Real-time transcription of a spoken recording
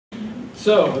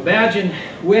So imagine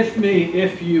with me,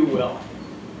 if you will,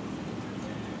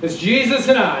 it's Jesus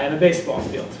and I in a baseball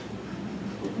field.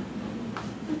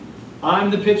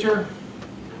 I'm the pitcher,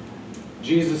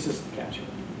 Jesus is the catcher.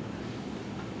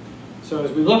 So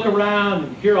as we look around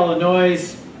and hear all the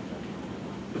noise,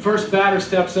 the first batter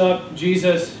steps up,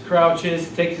 Jesus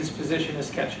crouches, takes his position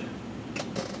as catcher.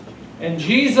 And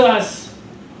Jesus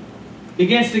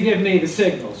begins to give me the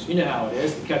signals. You know how it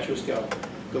is. The catchers go.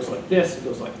 It goes like this, it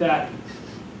goes like that.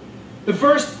 The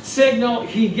first signal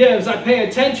he gives, I pay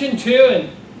attention to, and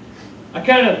I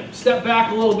kind of step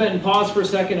back a little bit and pause for a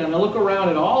second, and I look around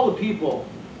at all the people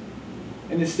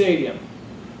in the stadium.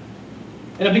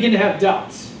 And I begin to have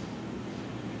doubts.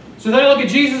 So then I look at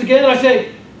Jesus again, and I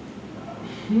say,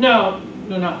 no,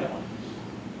 not that one.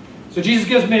 So Jesus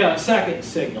gives me a second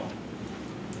signal.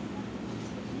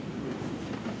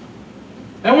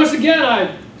 And once again,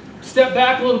 I step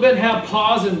back a little bit and have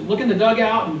pause and look in the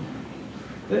dugout, and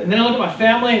then I look at my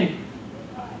family, and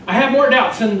I have more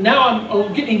doubts, and now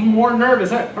I'm getting even more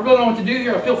nervous. I really don't know what to do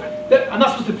here. I feel that I'm not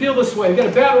supposed to feel this way. I've got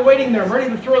a batter waiting there. I'm ready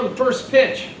to throw the first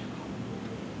pitch.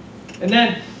 And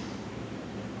then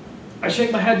I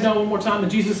shake my head no one more time,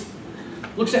 and Jesus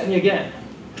looks at me again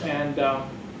and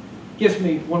gives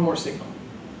me one more signal.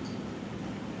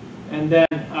 And then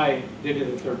I did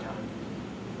it a third time.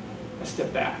 I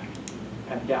stepped back.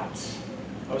 I had doubts.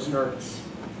 I was nervous.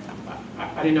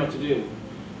 I didn't know what to do.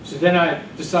 So then I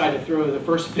decided to throw the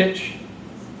first pitch,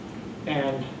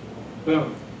 and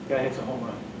boom, guy hits a home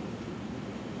run.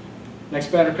 Next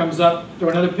batter comes up, throw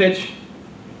another pitch,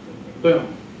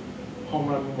 boom, home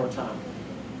run one more time.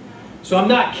 So I'm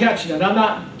not catching it. I'm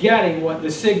not getting what the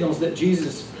signals that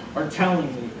Jesus are telling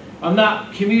me. I'm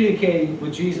not communicating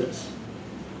with Jesus.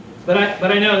 But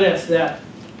I know this, that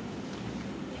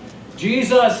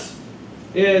Jesus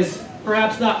is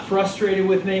perhaps not frustrated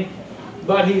with me,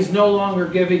 but he's no longer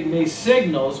giving me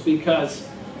signals, because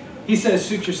he says,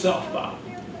 suit yourself, Bob.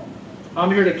 I'm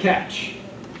here to catch.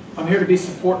 I'm here to be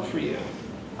support for you.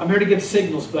 I'm here to give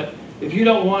signals, but if you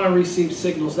don't want to receive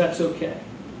signals, that's okay.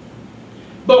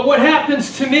 But what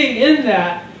happens to me in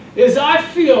that is I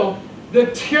feel the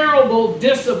terrible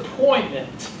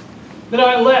disappointment that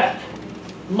I let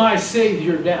my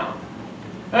Savior down.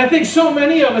 And I think so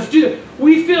many of us do.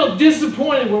 We feel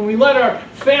disappointed when we let our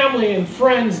family and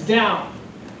friends down.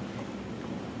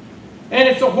 And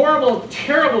it's a horrible,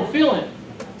 terrible feeling.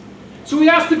 So we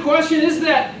ask the question, is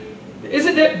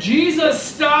it that Jesus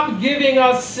stopped giving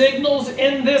us signals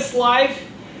in this life?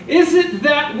 Is it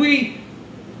that we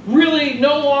really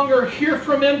no longer hear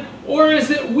from him? Or is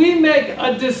it we make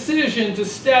a decision to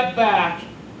step back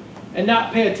and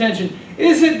not pay attention?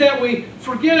 Is it that we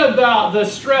forget about the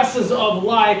stresses of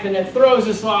life and it throws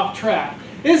us off track?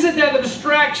 Is it that the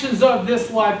distractions of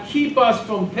this life keep us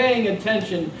from paying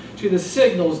attention to the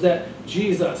signals that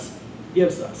Jesus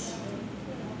gives us?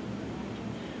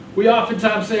 We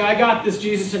oftentimes say, I got this,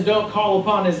 Jesus, and don't call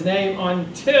upon his name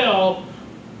until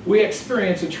we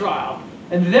experience a trial.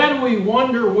 And then we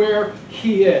wonder where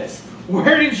he is.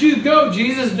 Where did you go,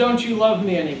 Jesus? Don't you love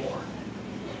me anymore?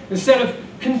 Instead of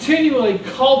continually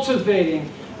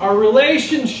cultivating our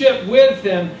relationship with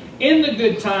him in the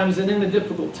good times and in the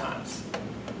difficult times.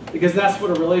 Because that's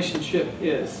what a relationship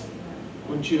is.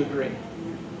 Wouldn't you agree?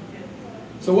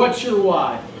 So what's your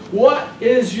why? What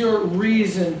is your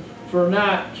reason for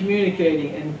not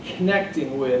communicating and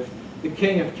connecting with the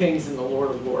King of Kings and the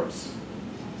Lord of Lords?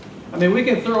 I mean, we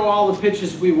can throw all the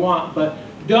pitches we want, but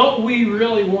don't we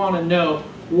really want to know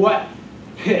what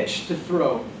pitch to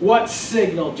throw, what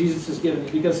signal Jesus has given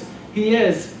us? Because he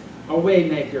is a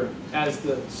Waymaker, as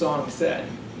the song said.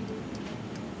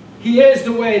 He is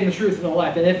the way and the truth and the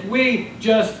life. And if we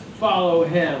just follow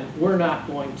him, we're not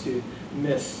going to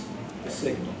miss the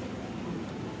signal.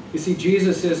 You see,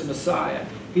 Jesus is Messiah.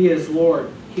 He is Lord.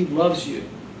 He loves you.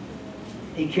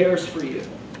 He cares for you.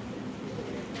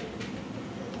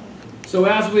 So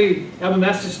as we have a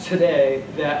message today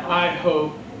that I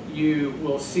hope you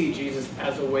will see Jesus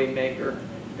as a way maker,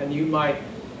 and you might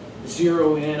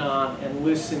zero in on and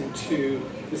listen to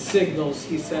the signals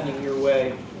he's sending your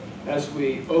way as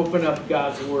we open up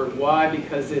God's Word. Why?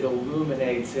 Because it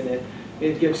illuminates, and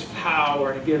it gives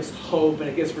power, and it gives hope, and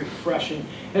it gives refreshing.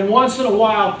 And once in a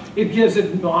while, it gives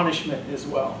admonishment as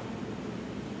well.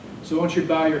 So I want you to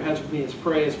bow your heads with me as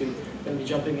pray as we're going to be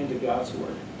jumping into God's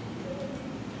Word.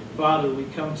 Father, we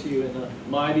come to you in the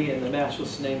mighty and the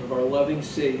matchless name of our loving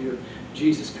Savior,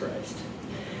 Jesus Christ.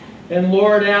 And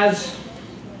Lord, as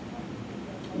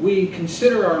we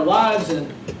consider our lives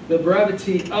and the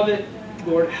brevity of it,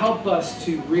 Lord, help us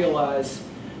to realize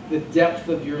the depth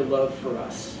of your love for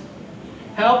us.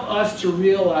 Help us to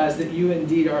realize that you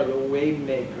indeed are the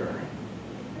Waymaker.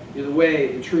 You're the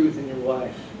way, the truth, and your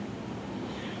life.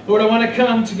 Lord, I want to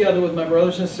come together with my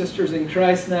brothers and sisters in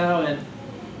Christ now and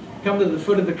come to the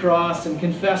foot of the cross and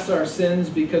confess our sins,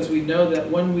 because we know that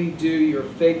when we do, you're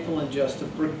faithful and just to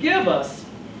forgive us,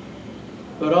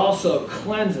 but also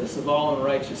cleanse us of all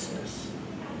unrighteousness.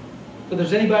 If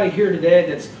there's anybody here today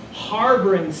that's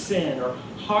harboring sin or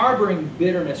harboring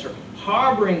bitterness or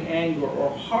harboring anger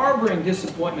or harboring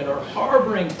disappointment or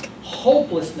harboring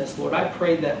hopelessness, Lord, I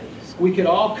pray that we could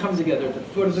all come together at the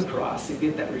foot of the cross and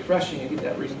get that refreshing and get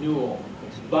that renewal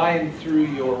by and through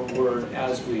your word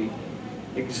as we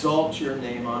exalt your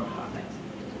name on high.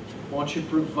 Won't you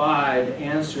provide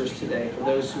answers today for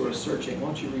those who are searching?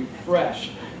 Won't you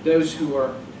refresh those who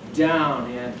are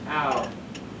down and out?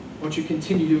 Won't you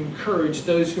continue to encourage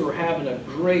those who are having a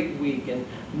great week and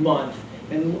month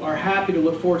and are happy to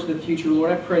look forward to the future?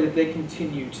 Lord, I pray that they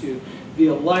continue to be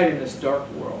a light in this dark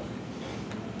world.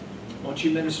 Won't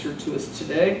you minister to us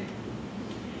today?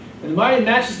 In the mighty and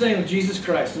matchless name of Jesus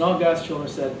Christ, and all God's children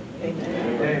said,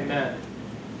 Amen. Amen.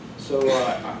 So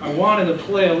I wanted to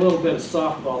play a little bit of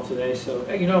softball today. So,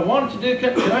 you know, I wanted to do,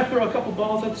 can I throw a couple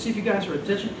balls up to see if you guys are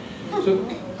attention? So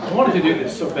I wanted to do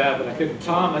this so bad, but I couldn't.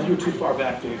 Tom, you were too far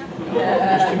back, dude.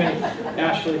 There's too many.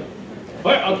 Ashley.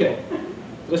 But, okay.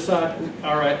 This side.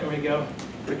 All right, there we go.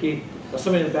 Ricky.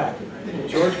 Somebody in the back.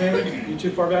 George, maybe? You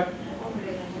too far back?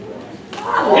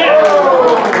 Yeah!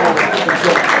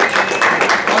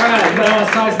 All right, you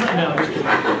got size? No, I'm just kidding.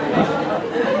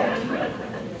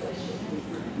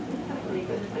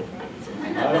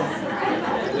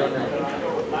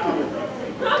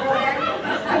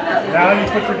 Now you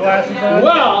put your glasses on?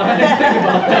 Well, I didn't think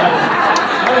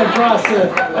about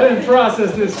that. I didn't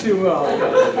process this too well.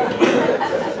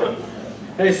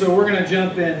 Hey, so we're going to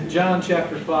jump in John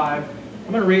chapter 5.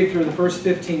 I'm going to read through the first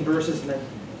 15 verses and then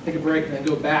take a break and then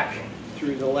go back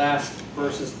through the last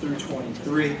verses through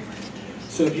 23.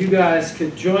 So if you guys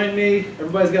could join me.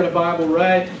 Everybody's got a Bible,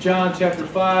 right? John chapter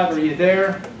 5. Are you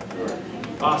there?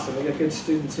 Awesome. We got good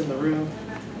students in the room.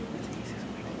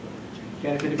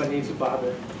 Again, if anybody needs a Bible,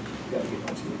 you got to get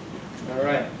one to you. All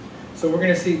right. So we're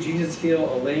going to see Jesus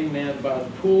heal a lame man by the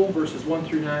pool, verses 1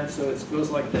 through 9. So it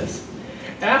goes like this.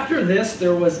 After this,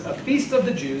 there was a feast of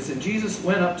the Jews, and Jesus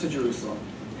went up to Jerusalem.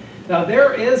 Now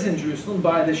there is in Jerusalem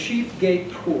by the sheep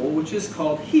gate pool, which is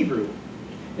called Hebrew,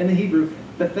 in the Hebrew,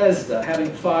 Bethesda,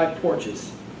 having 5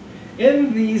 porches.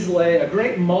 In these lay a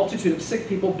great multitude of sick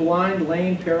people, blind,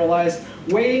 lame, paralyzed,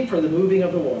 waiting for the moving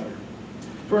of the water.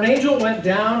 For an angel went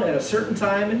down at a certain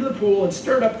time into the pool and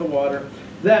stirred up the water.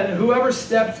 Then whoever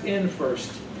stepped in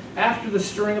first, after the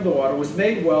stirring of the water, was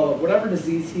made well of whatever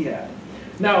disease he had.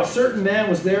 Now a certain man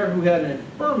was there who had an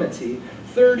infirmity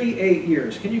 38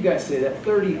 years. Can you guys say that?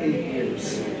 38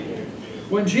 years.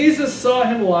 When Jesus saw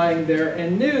him lying there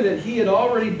and knew that he had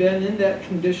already been in that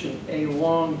condition a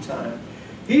long time,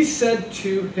 he said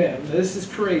to him, this is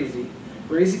crazy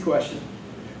question,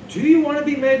 do you want to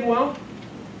be made well?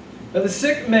 Now the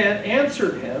sick man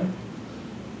answered him,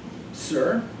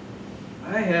 Sir,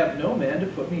 I have no man to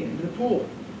put me into the pool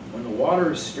when the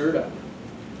water is stirred up.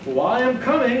 For while I am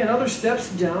coming, another steps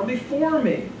down before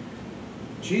me.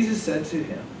 Jesus said to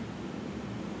him,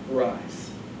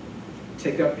 Rise,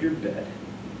 take up your bed,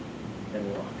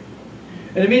 and walk.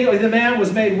 And immediately the man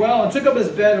was made well and took up his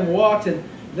bed and walked, and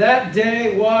that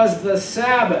day was the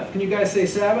Sabbath. Can you guys say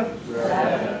Sabbath?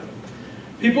 Sabbath.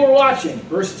 People were watching.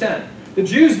 Verse 10. The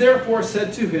Jews therefore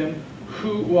said to him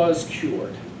who was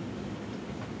cured,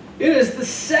 It is the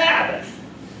Sabbath.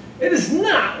 It is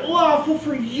not lawful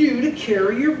for you to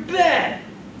carry your bed.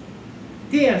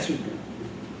 He answered them,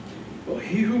 Well,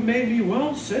 he who made me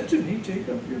well said to me, Take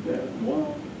up your bed and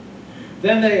walk.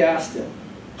 Then they asked him,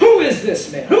 Who is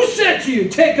this man? Who said to you,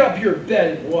 Take up your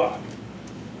bed and walk?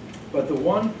 But the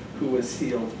one who was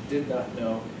healed did not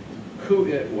know who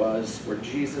it was, for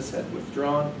Jesus had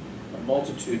withdrawn, a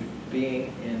multitude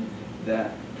being in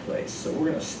that place. So we're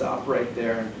going to stop right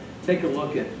there and take a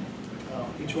look at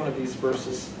each one of these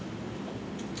verses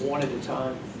one at a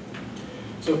time.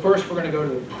 So first we're going to go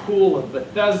to the pool of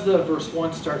Bethesda. Verse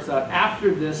 1 starts out,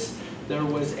 After this there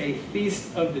was a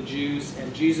feast of the Jews,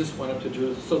 and Jesus went up to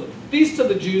Jerusalem. So the feast of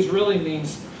the Jews really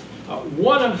means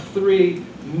one of 3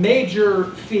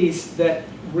 major feasts that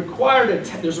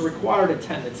there's a required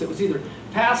attendance. It was either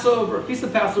Passover, a feast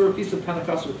of Passover, a feast of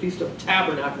Pentecost, or a feast of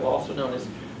Tabernacle, also known as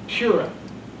Purim.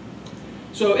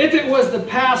 So if it was the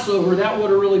Passover, that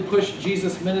would have really pushed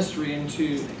Jesus' ministry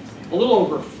into a little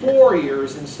over 4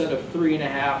 years instead of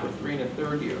 3.5 or 3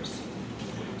 1/3 years.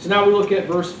 So now we look at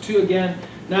verse 2 again.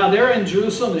 Now, there in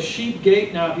Jerusalem, the sheep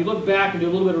gate. Now, if you look back and do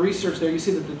a little bit of research there, you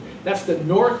see that that's the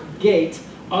north gate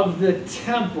of the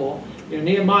temple.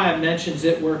 Nehemiah mentions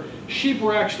it, where sheep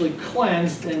were actually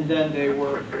cleansed and then they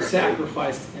were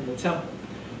sacrificed in the temple.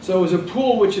 So it was a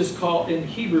pool which is called, in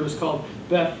Hebrew, is called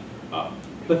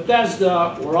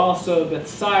Bethesda, or also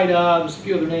Bethsaida. There's a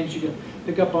few other names you can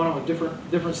pick up on it with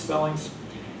different spellings.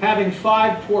 Having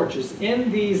 5 porches. In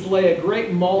these lay a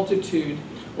great multitude,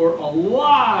 or a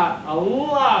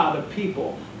lot of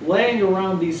people laying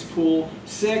around these pools,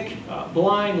 sick,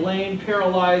 blind, lame,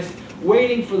 paralyzed,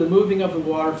 waiting for the moving of the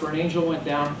water, for an angel went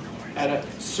down at a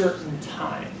certain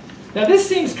time. Now this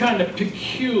seems kind of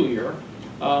peculiar,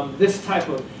 this type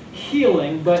of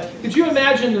healing, but could you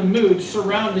imagine the mood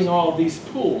surrounding all these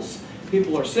pools?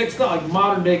 People are sick. It's not like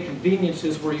modern day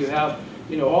conveniences where you have,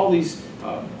 all these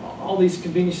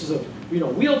conveniences of,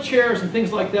 wheelchairs and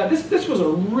things like that. This was a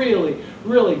really,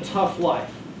 really tough life.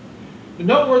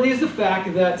 Noteworthy is the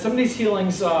fact that some of these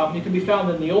healings you can be found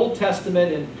in the Old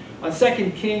Testament. In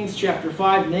 2 Kings chapter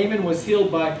 5, Naaman was healed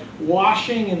by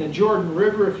washing in the Jordan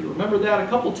River, if you remember that. A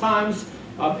couple times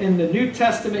in the New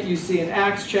Testament, you see in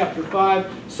Acts chapter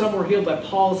 5, some were healed by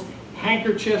Paul's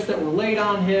handkerchiefs that were laid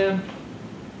on him.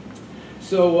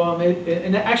 So,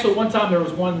 and actually one time there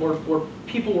was one where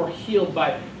people were healed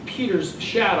by Peter's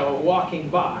shadow walking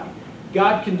by.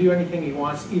 God can do anything he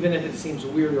wants, even if it seems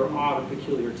weird or odd or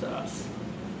peculiar to us.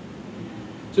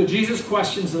 So Jesus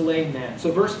questions the lame man.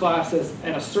 So verse 5 says,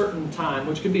 at a certain time,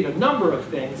 which could be a number of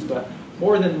things, but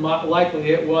more than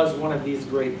likely it was one of these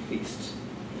great feasts.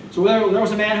 So there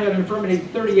was a man who had an infirmity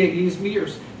 38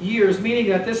 years, meaning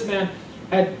that this man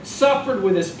had suffered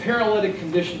with this paralytic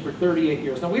condition for 38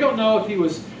 years. Now we don't know if he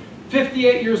was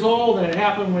 58 years old and it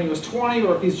happened when he was 20,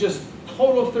 or if he's just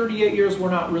total of 38 years,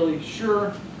 we're not really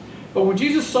sure. But when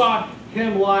Jesus saw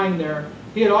him lying there,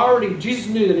 Jesus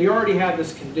knew that he already had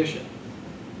this condition.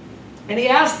 And he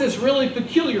asked this really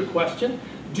peculiar question: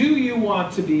 do you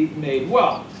want to be made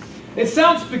well? It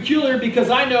sounds peculiar because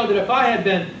I know that if I had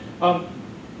been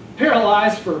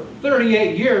paralyzed for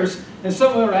 38 years and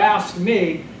someone were to ask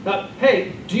me,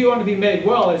 hey, do you want to be made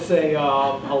well? I'd say,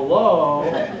 hello.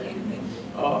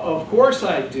 Of course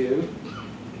I do.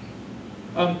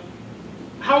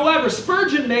 However,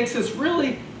 Spurgeon makes this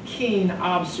really keen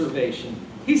observation.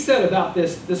 He said about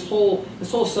this whole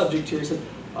subject here, he said,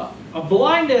 a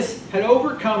blindness had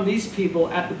overcome these people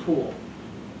at the pool.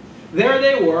 There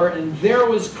they were, and there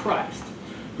was Christ,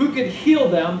 who could heal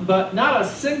them, but not a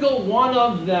single one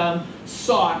of them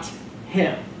sought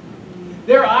him.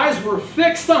 Their eyes were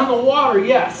fixed on the water,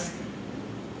 yes.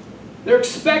 They're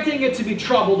expecting it to be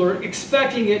troubled or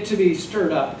expecting it to be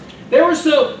stirred up. They were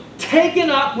so taken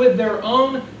up with their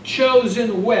own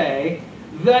chosen way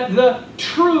that the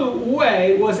true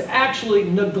way was actually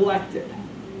neglected.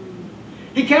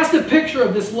 He cast a picture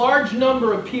of this large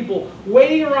number of people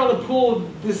waiting around the pool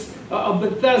of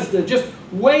Bethesda, just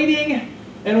waiting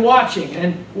and watching,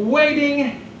 and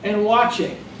waiting and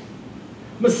watching.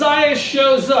 Messiah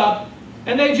shows up,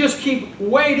 and they just keep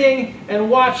waiting and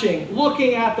watching,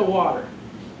 looking at the water.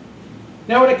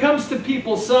 Now, when it comes to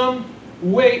people, some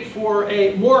wait for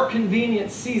a more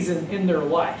convenient season in their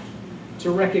life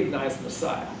to recognize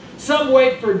Messiah. Some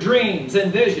wait for dreams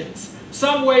and visions.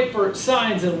 Some wait for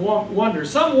signs and wonders.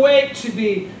 Some wait to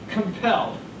be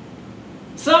compelled.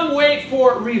 Some wait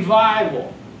for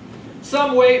revival.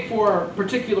 Some wait for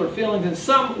particular feelings, and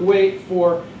some wait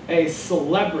for a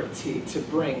celebrity to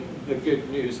bring the good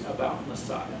news about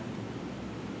Messiah.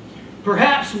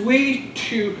 Perhaps we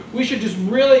should just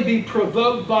really be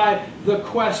provoked by the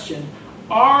question,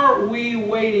 are we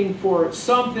waiting for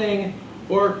something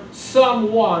or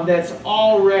someone that's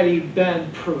already been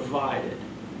provided?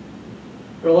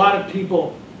 There are a lot of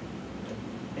people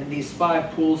in these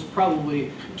 5 pools,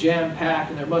 probably jam-packed,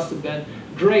 and there must have been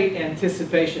great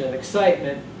anticipation and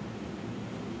excitement.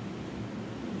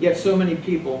 Yet so many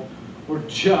people were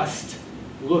just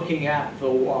looking at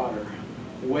the water,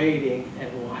 waiting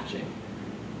and watching.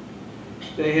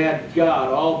 They had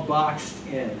God all boxed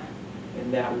in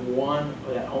that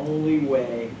only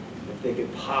way that they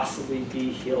could possibly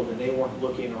be healed, and they weren't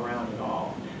looking around at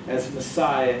all, as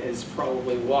Messiah is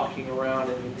probably walking around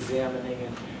and examining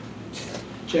and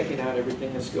checking out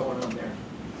everything that's going on there.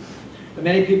 And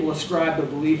many people ascribe the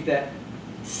belief that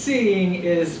seeing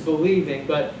is believing,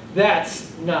 but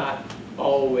that's not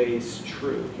always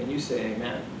true. Can you say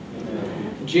amen?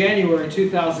 Amen. In January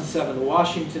 2007, the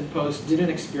Washington Post did an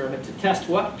experiment to test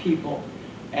what people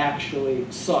actually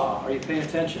saw. Are you paying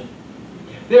attention?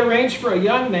 They arranged for a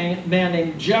young man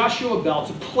named Joshua Bell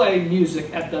to play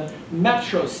music at the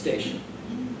metro station.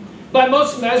 By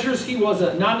most measures, he was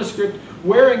a nondescript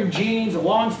wearing jeans, a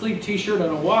long-sleeve t-shirt,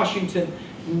 and a Washington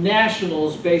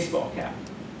Nationals baseball cap.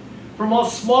 From a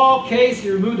small case, he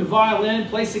removed a violin,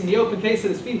 placing the open case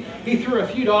at his feet. He threw a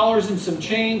few dollars and some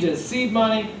change as seed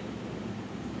money.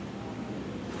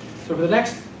 So for the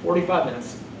next 45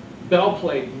 minutes, Bell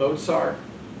played Mozart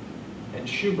and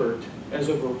Schubert as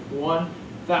over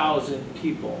 1,000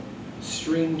 people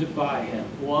streamed by him,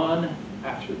 one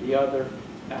after the other,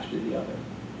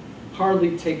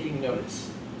 hardly taking notice.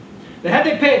 Now, had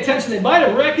they paid attention, they might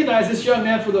have recognized this young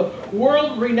man for the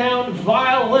world-renowned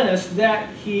violinist that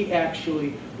he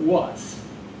actually was.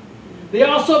 They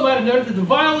also might have noted that the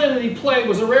violin that he played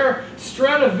was a rare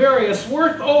Stradivarius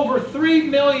worth over $3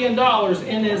 million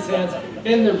in his hands,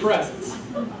 in their presence.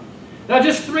 Now,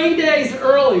 just 3 days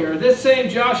earlier, this same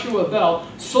Joshua Bell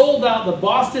sold out the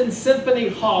Boston Symphony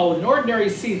Hall with ordinary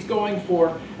seats going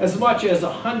for as much as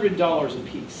 $100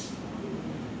 apiece.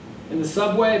 In the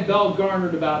subway, Bell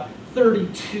garnered about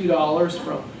 $32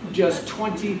 from just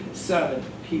 27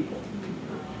 people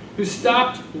who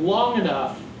stopped long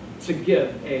enough to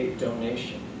give a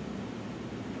donation.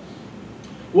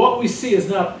 What we see is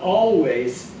not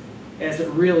always as it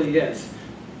really is.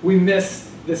 We miss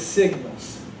the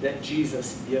signals that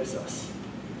Jesus gives us.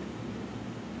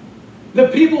 The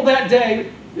people that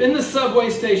day in the subway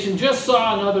station just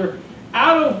saw another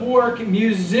out-of-work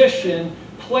musician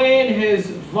playing his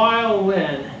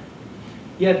violin,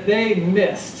 yet they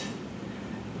missed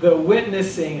the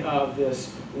witnessing of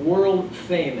this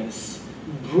world-famous,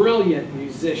 brilliant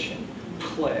musician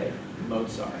play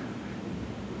Mozart.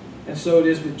 And so it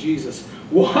is with Jesus,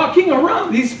 walking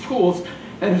around these pools,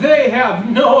 and they have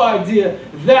no idea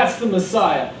that's the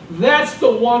Messiah. That's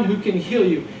the one who can heal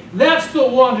you. That's the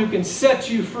one who can set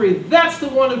you free. That's the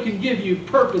one who can give you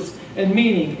purpose and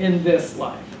meaning in this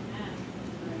life.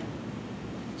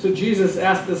 So Jesus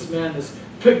asked this man this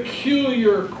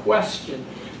peculiar question.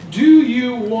 Do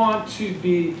you want to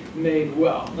be made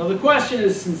well? Now the question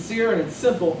is sincere and it's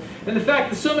simple. And the fact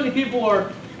that so many people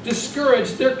are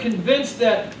discouraged, they're convinced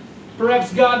that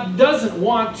perhaps God doesn't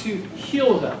want to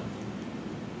heal them.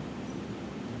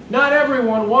 Not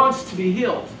everyone wants to be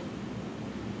healed.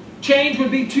 Change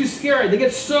would be too scary. They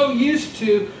get so used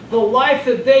to the life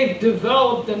that they've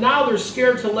developed and now they're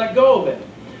scared to let go of it.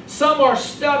 Some are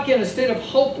stuck in a state of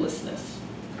hopelessness.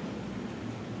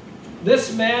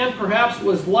 This man perhaps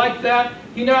was like that.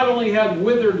 He not only had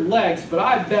withered legs, but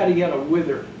I bet he had a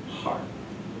withered heart.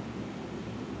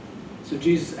 So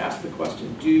Jesus asked the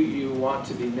question, do you want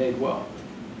to be made well?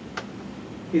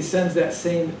 He sends that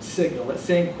same signal, that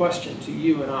same question to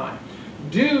you and I.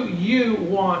 Do you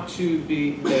want to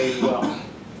be made well?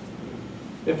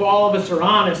 If all of us are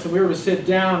honest and we were to sit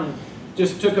down and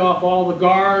just took off all the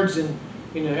guards and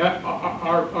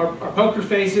our poker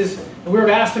faces, and we were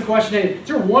to ask the question, hey, is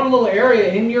there one little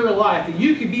area in your life that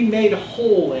you could be made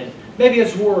whole in? Maybe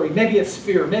it's worry, maybe it's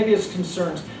fear, maybe it's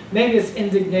concerns, maybe it's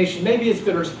indignation, maybe it's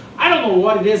bitterness. I don't know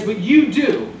what it is, but you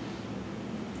do.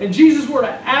 And Jesus were to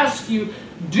ask you,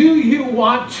 do you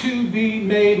want to be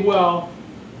made well?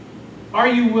 Are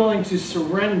you willing to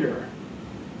surrender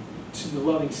to the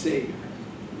loving Savior?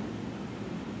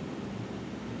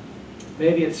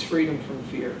 Maybe it's freedom from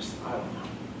fears. I don't know.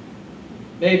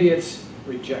 Maybe it's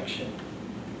rejection.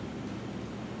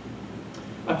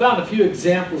 I found a few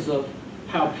examples of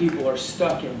how people are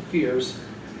stuck in fears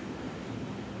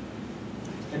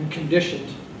and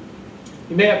conditioned.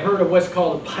 You may have heard of what's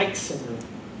called a pike syndrome.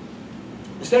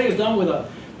 The study was done with a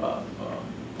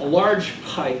large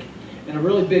pike in a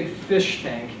really big fish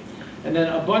tank, and then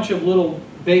a bunch of little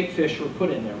bait fish were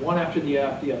put in there, one after the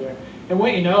other. And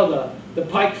what you know, the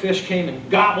pike fish came and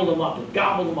gobbled them up and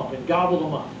gobbled them up and gobbled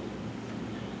them up.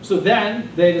 So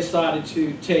then they decided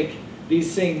to take these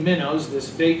same minnows, this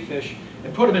bait fish,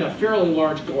 and put them in a fairly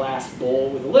large glass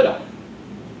bowl with a lid on it.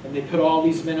 And they put all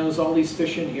these minnows, all these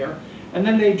fish in here, and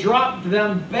then they dropped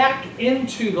them back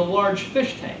into the large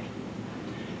fish tank.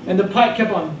 And the pike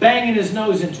kept on banging his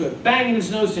nose into it,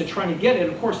 trying to get it.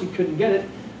 Of course, he couldn't get it.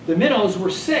 The minnows were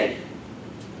safe.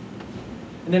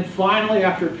 And then finally,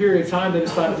 after a period of time, they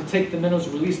decided to take the minnows,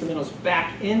 release the minnows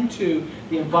back into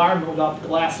the environment without the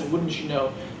glass. And wouldn't you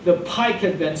know, the pike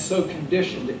had been so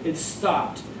conditioned, it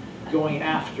stopped going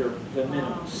after the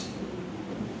minnows.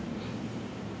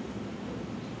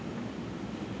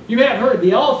 You may have heard of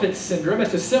the elephant syndrome.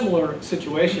 It's a similar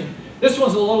situation. This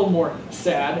one's a little more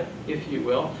sad, if you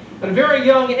will. At a very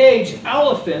young age,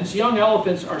 young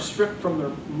elephants are stripped from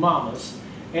their mamas,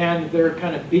 and they're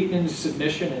kind of beaten into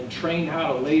submission and trained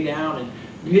how to lay down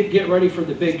and get ready for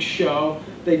the big show.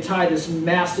 They tie this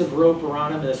massive rope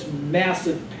around them, this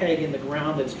massive peg in the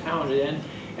ground that's pounded in,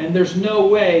 and there's no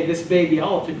way this baby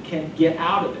elephant can get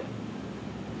out of it.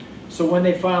 So when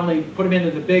they finally put him into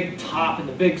the big top and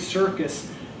the big circus,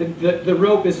 the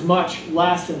rope is much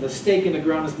less and the stake in the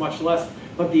ground is much less,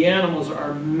 but the animals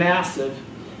are massive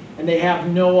and they have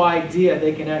no idea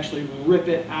they can actually rip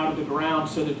it out of the ground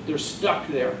so that they're stuck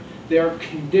there. They're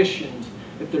conditioned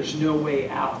that there's no way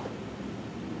out.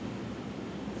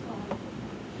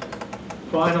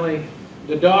 Finally,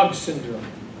 the dog syndrome.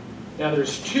 Now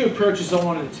there's two approaches I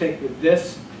wanted to take with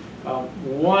this.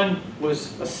 One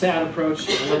was a sad approach,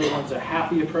 and the other one's a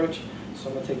happy approach. So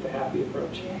I'm going to take the happy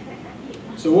approach.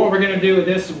 So what we're going to do with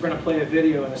this is we're going to play a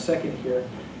video in a second here.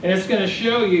 And it's going to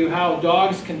show you how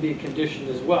dogs can be conditioned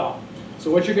as well.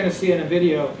 So what you're going to see in a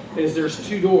video is there's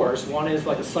two doors. One is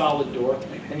like a solid door,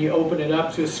 and you open it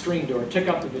up to a screen door. Check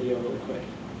out the video really quick.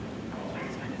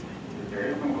 There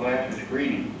is some glass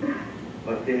screening,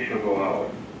 but this should go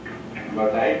out.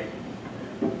 But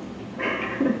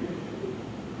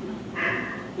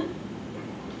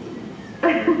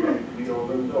we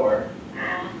open the door.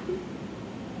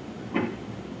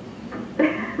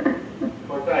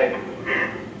 What's that?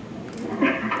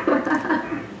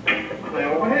 They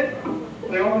open it?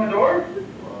 They open the door?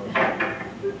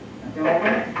 They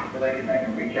open it? But I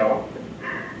can reach out.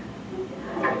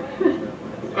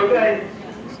 Okay.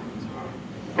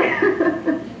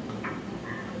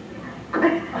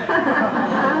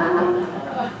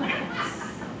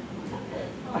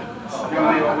 You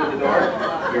want me to open the door?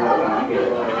 You're welcome.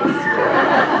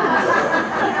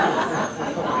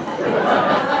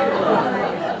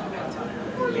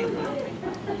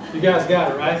 You guys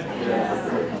got it, right?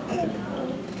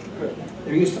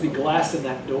 There used to be glass in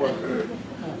that door.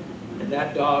 And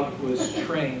that dog was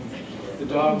trained. The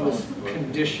dog was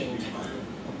conditioned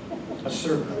a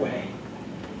certain way.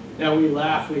 Now we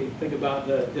laugh, we think about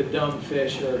the dumb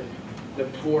fish or the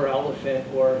poor elephant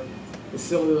or the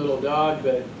silly little dog,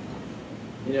 but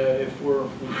you know, if we're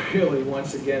really,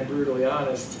 once again, brutally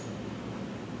honest,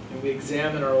 and we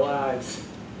examine our lives,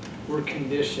 we're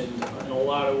conditioned in a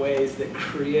lot of ways that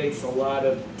creates a lot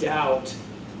of doubt.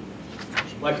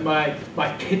 Like my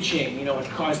pitching, you know, it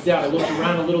caused doubt. I looked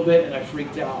around a little bit and I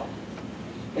freaked out.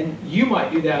 And you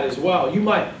might do that as well. You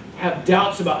might have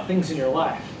doubts about things in your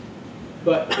life.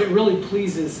 But it really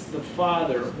pleases the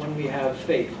Father when we have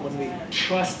faith, when we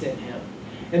trust in Him.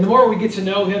 And the more we get to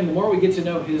know Him, the more we get to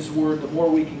know His Word, the more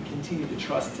we can continue to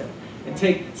trust Him and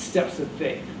take steps of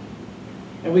faith.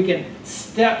 And we can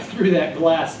step through that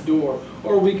glass door,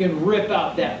 or we can rip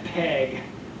out that peg,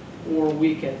 or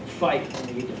we can fight when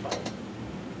we need to fight.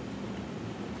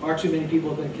 Far too many people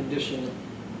have been conditioned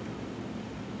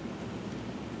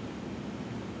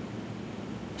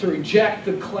to reject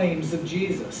the claims of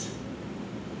Jesus.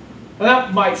 Now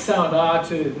that might sound odd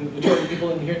to the majority of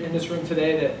people in this room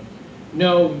today that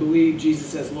know and believe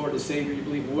Jesus as Lord and Savior. You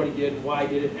believe what He did and why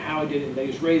He did it and how He did it, and that He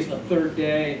was raised on the third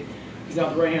day. He's out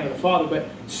at the right hand of the Father. But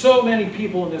so many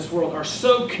people in this world are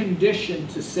so conditioned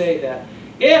to say that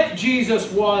if Jesus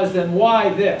was, then why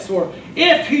this? Or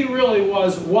if He really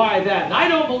was, why that? And I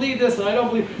don't believe this and I don't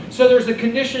believe. So there's a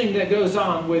conditioning that goes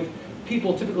on with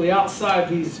people typically outside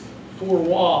these four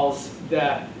walls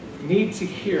that need to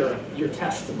hear your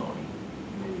testimony.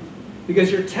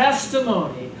 Because your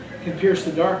testimony can pierce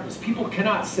the darkness. People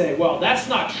cannot say, well, that's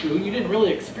not true. You didn't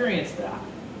really experience that.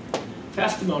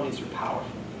 Testimonies are powerful.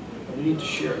 And we need to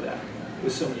share that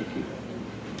with so many people.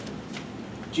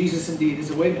 Jesus indeed is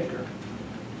a waymaker.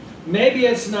 Maybe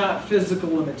it's not physical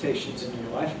limitations in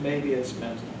your life. Maybe it's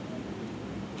mental.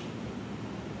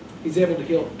 He's able to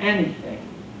heal anything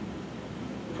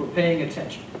if we're paying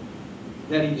attention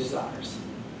that He desires.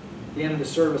 At the end of the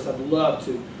service, I'd love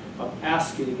to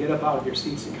ask you to get up out of your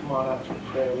seats and come on up for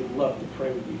prayer. We'd love to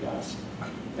pray with you guys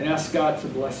and ask God to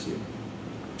bless you.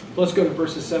 Let's go to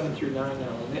verses 7 through 9 now.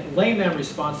 A lame man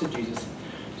responds to Jesus.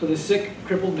 So the sick,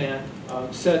 crippled man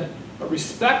said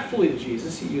respectfully to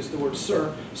Jesus, he used the word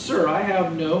sir, "Sir, I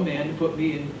have no man to put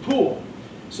me in the pool."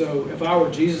 So if I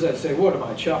were Jesus, I'd say, what am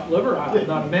I, chopped liver? I'm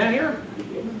not a man here?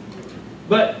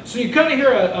 But, so you kind of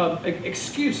hear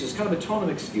excuses, kind of a tone of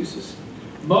excuses.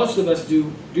 Most of us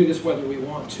do this whether we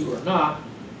want to or not.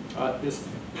 This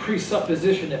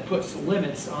presupposition that puts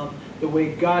limits on the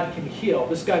way God can heal.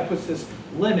 This guy puts this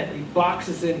limit. He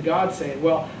boxes in God saying,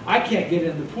 well, I can't get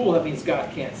in the pool. That means God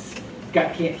can't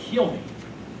heal me.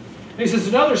 And he says,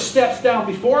 another steps down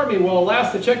before me. Well,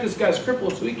 last I checked, this guy's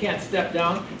crippled, so he can't step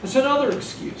down. That's another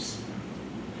excuse.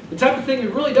 The type of thing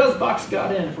that really does box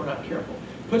God in if we're not careful.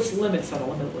 Puts limits on a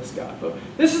limitless God. But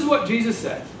this is what Jesus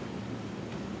says.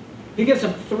 He gives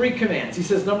them 3 commands. He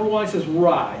says, number 1, he says,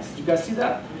 rise. Did you guys see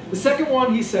that? The second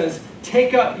one, he says,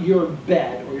 take up your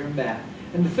bed or your mat.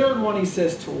 And the third one, he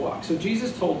says, to walk. So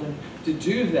Jesus told him to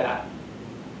do that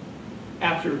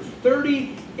after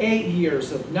 38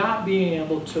 years of not being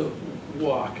able to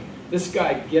walk, this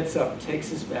guy gets up, takes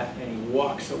his mat, and he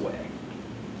walks away.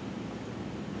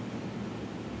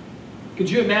 Could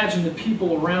you imagine the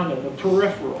people around him, the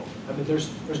peripheral? I mean,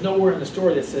 there's nowhere in the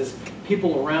story that says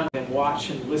people around him watch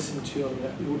and listen to him.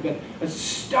 It would have been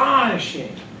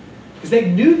astonishing. Because they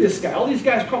knew this guy. All these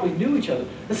guys probably knew each other.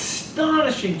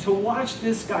 Astonishing to watch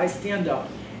this guy stand up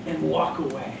and walk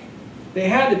away. They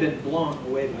had to have been blown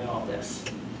away by all this.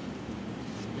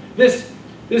 This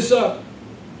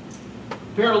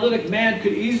paralytic man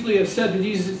could easily have said to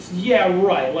Jesus, yeah,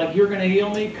 right, like you're going to heal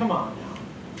me? Come on now.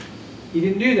 He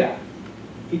didn't do that.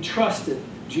 He trusted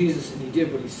Jesus and he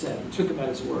did what he said. He took him at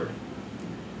his word.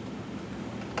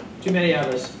 Too many of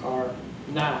us are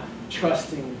not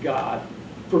trusting God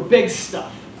for big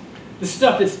stuff. The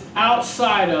stuff that's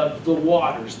outside of the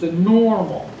waters, the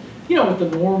normal. You know what the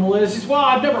normal is? It's, well,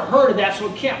 I've never heard of that,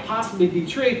 so it can't possibly be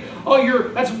true. Oh,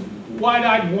 that's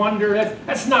wide-eyed wonder.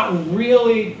 That's not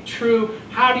really true.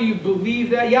 How do you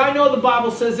believe that? Yeah, I know the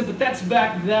Bible says it, but that's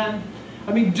back then.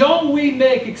 I mean, don't we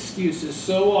make excuses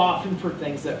so often for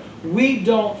things that we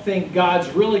don't think God's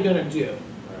really going to do?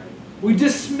 We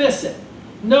dismiss it.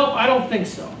 No, I don't think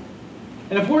so.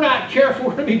 And if we're not careful,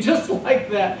 we're going to be just like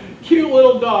that cute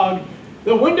little dog.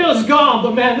 The window's gone,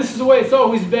 but man, this is the way it's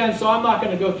always been, so I'm not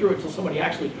going to go through it until somebody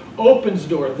actually opens the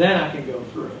door. Then I can go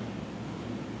through it.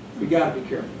 We got to be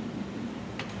careful.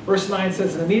 Verse 9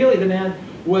 says, and immediately the man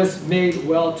was made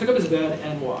well, took up his bed,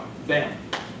 and walked. Bam.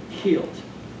 Healed.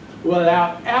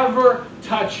 Without ever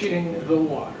touching the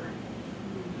water.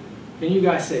 Can you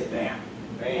guys say bam?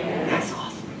 Bam. That's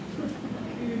awesome.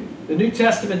 The New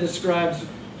Testament describes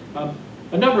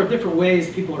a number of different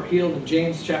ways people are healed. In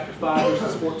James chapter 5,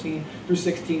 verses 14 through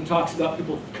 16, talks about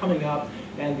people coming up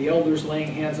and the elders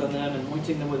laying hands on them and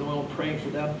anointing them with oil and praying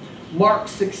for them. Mark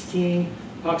 16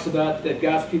 talks about that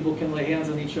God's people can lay hands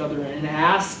on each other and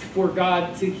ask for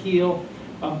God to heal.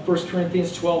 1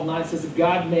 Corinthians 12:9 says that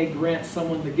God may grant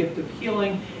someone the gift of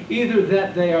healing, either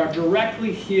that they are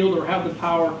directly healed or have the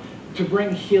power to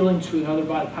bring healing to another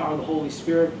by the power of the Holy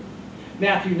Spirit.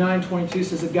 Matthew 9:22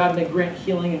 says that God may grant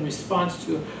healing in response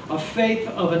to a faith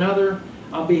of another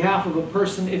on behalf of a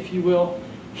person, if you will.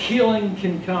 Healing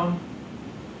can come.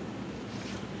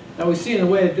 Now we see in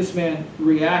the way that this man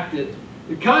reacted,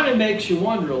 it kind of makes you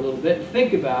wonder a little bit and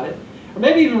think about it. Or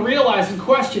maybe even realize and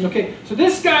question, okay, so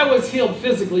this guy was healed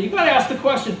physically. You've got to ask the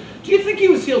question, do you think he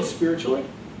was healed spiritually?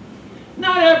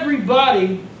 Not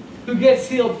everybody who gets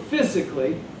healed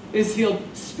physically is healed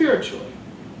spiritually.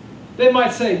 They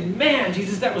might say, man,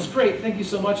 Jesus, that was great. Thank you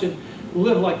so much, and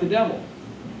live like the devil.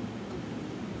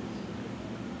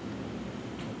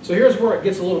 So here's where it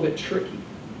gets a little bit tricky.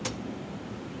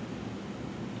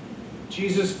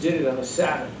 Jesus did it on the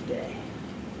Sabbath day.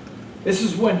 This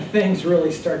is when things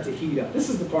really start to heat up. This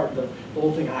is the part of the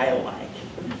whole thing I like.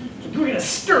 We're going to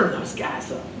stir those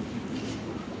guys up.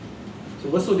 So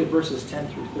let's look at verses 10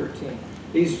 through 13.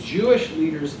 These Jewish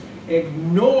leaders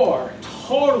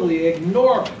totally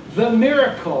ignore the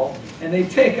miracle, and they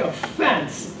take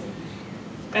offense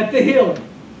at the healing.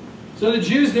 So the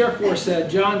Jews therefore said,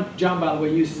 John, by the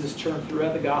way, uses this term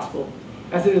throughout the gospel,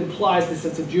 as it implies the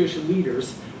sense of Jewish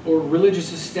leaders or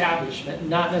religious establishment,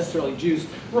 not necessarily Jews.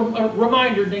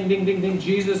 Reminder, ding, ding, ding, ding,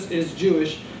 Jesus is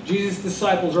Jewish. Jesus'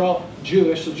 disciples are all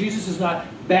Jewish, so Jesus is not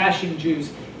bashing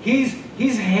Jews. He's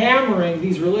hammering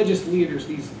these religious leaders,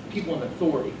 these people in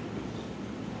authority,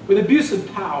 with abuse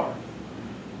of power.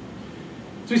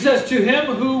 So he says, to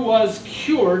him who was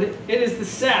cured, it is the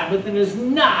Sabbath, and is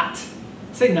not,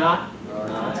 say not,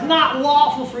 it's not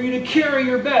lawful for you to carry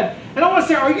your bed. And I want to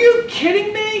say, are you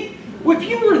kidding me? If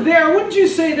you were there, wouldn't you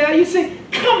say that? You'd say,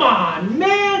 come on,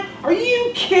 man, are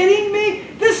you kidding me?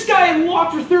 This guy had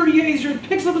walked for 38 years,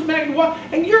 picks up his mat and walks,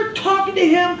 and you're talking to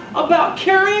him about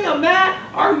carrying a mat?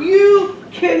 Are you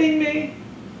kidding me?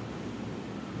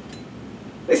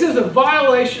 This is a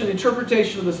violation of the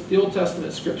interpretation of the Old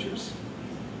Testament scriptures.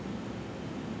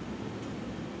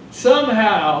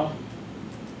 Somehow,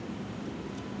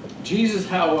 Jesus,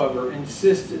 however,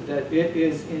 insisted that it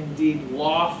is indeed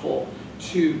lawful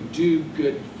to do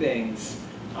good things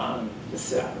on the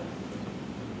Sabbath.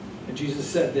 And Jesus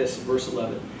said this in verse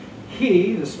 11.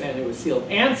 He, this man who was healed,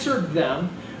 answered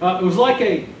them. It was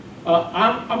like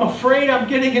I'm afraid I'm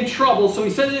getting in trouble. So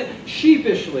he said it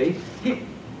sheepishly.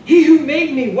 He who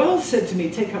made me well said to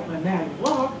me, take up my mat and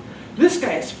walk. This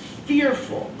guy is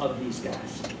fearful of these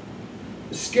guys.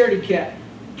 The scaredy cat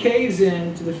caves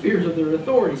in to the fears of their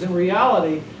authorities. In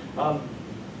reality,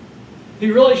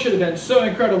 he really should have been so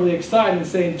incredibly excited and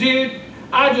saying, dude,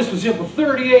 I just was here for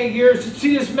 38 years.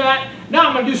 See this mat? Now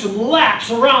I'm going to do some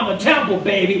laps around the temple,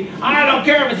 baby. I don't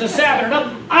care if it's a Sabbath or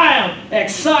nothing. I am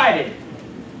excited.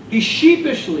 He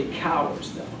sheepishly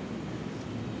cowers though.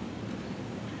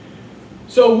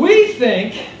 So we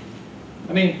think,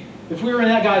 I mean, if we were in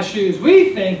that guy's shoes,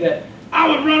 we think that I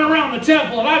would run around the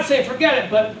temple and I'd say forget it.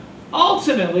 But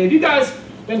ultimately, if you guys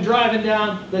been driving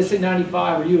down, let's say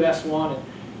 95 or US 1, and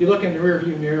you look in the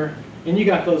rearview mirror and you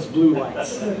got those blue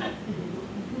lights.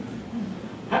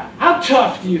 How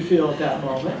tough do you feel at that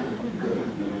moment?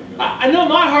 I know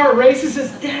my heart races and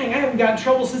says, dang, I haven't gotten in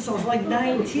trouble since I was like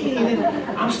 19 and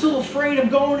I'm still afraid of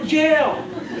going to jail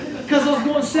because I was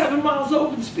going 7 miles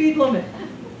over the speed limit.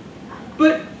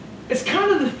 But it's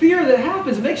kind of the fear that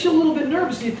happens. It makes you a little bit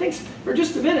nervous and you think for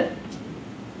just a minute.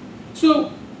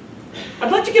 So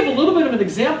I'd like to give a little bit of an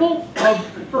example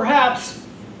of perhaps,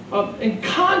 in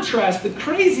contrast, the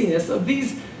craziness of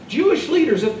these Jewish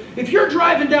leaders. If you're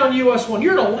driving down US 1,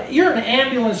 you're an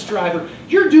ambulance driver,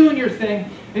 you're doing your thing,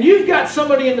 and you've got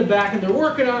somebody in the back and they're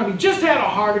working on him, he just had a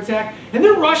heart attack, and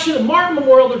they're rushing to Martin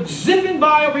Memorial, they're zipping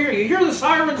by over here, you hear the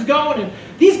sirens going, and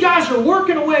these guys are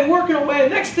working away,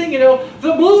 and next thing you know,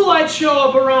 the blue lights show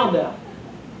up around them.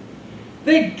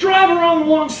 They drive around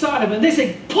alongside of him, and they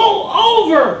say, pull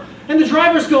over! And the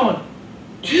driver's going,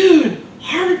 dude,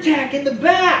 heart attack in the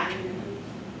back.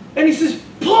 And he says,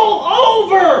 pull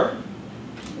over!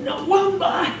 No.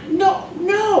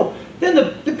 Then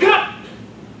the cop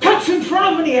cuts in front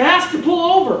of him and he has to pull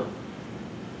over.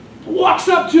 Walks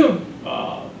up to him.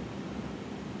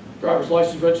 Driver's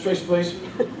license, registration, please.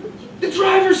 The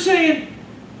driver's saying,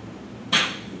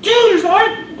 dude, there's a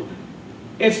heart.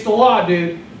 It's the law,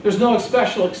 dude. There's no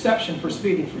special exception for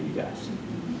speeding for you guys.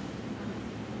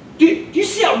 Do you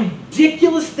see how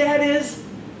ridiculous that is?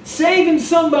 Saving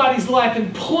somebody's life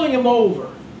and pulling him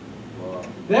over. Wow.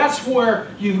 That's where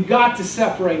you've got to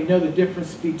separate and know the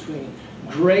difference between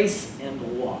grace and the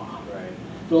law. Right.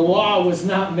 The law was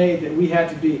not made that we had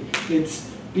to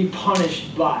be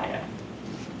punished by it.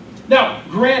 Now,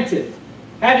 granted,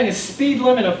 having a speed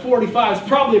limit of 45 is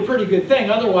probably a pretty good thing.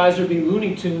 Otherwise, there'd be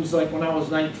Looney Tunes like when I was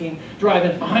 19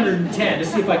 driving 110 to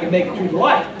see if I could make it through the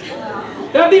light.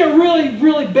 That'd be a really,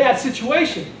 really bad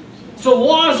situation. So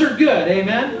laws are good,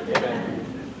 amen? Amen.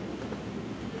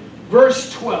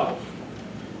 Verse 12.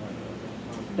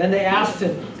 Then they asked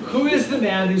him, who is the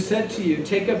man who said to you,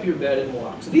 take up your bed and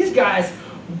walk? So these guys,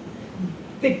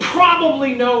 they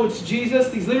probably know it's Jesus.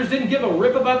 These leaders didn't give a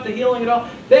rip about the healing at all.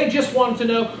 They just wanted to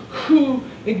know who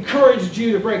encouraged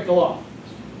you to break the law.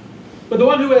 But the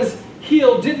one who has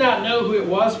healed did not know who it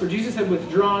was, for Jesus had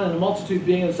withdrawn and the multitude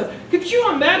being in the sun. Could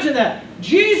you imagine that?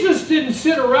 Jesus didn't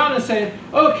sit around and say,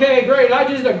 okay, great, I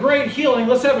just did a great healing.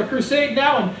 Let's have a crusade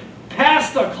now and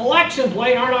pass the collection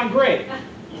plate. Aren't I great?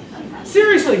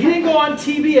 Seriously, he didn't go on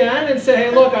TBN and say,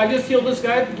 hey, look, I just healed this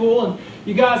guy at the pool and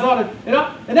you guys ought to, you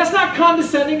know? And that's not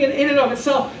condescending in and of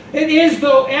itself. It is,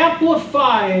 though,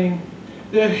 amplifying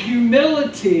the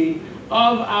humility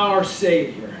of our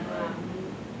Savior.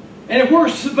 And if we're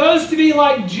supposed to be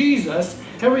like Jesus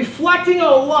and reflecting a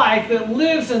life that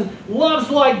lives and loves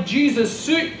like Jesus,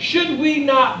 should we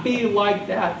not be like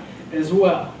that as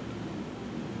well?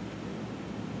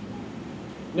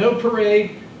 No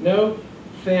parade, no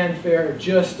fanfare,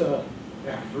 just an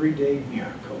everyday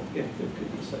miracle, if there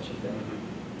could be such a thing.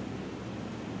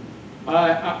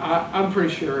 I'm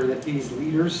pretty sure that these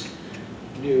leaders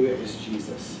knew it was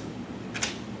Jesus.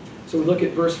 So we look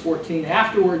at verse 14.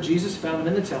 Afterward, Jesus found him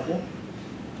in the temple.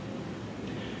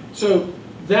 So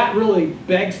that really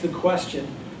begs the question.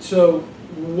 So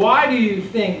why do you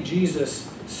think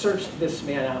Jesus searched this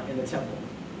man out in the temple?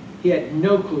 He had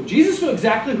no clue. Jesus knew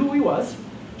exactly who he was.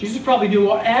 Jesus probably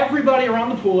knew everybody around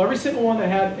the pool, every single one that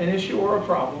had an issue or a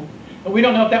problem. And we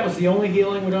don't know if that was the only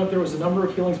healing. We don't know if there was a number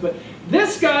of healings. But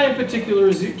this guy in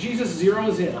particular, Jesus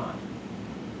zeroes in on.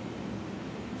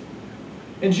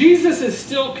 And Jesus is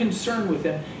still concerned with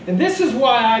him. And this is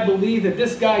why I believe that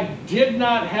this guy did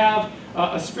not have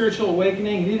a spiritual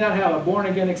awakening. He did not have a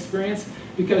born-again experience.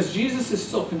 Because Jesus is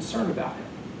still concerned about him.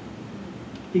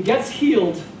 He gets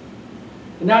healed.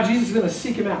 And now Jesus is going to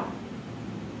seek him out.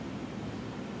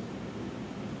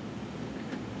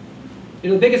 You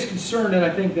know, the biggest concern that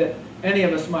I think that any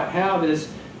of us might have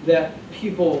is that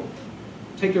people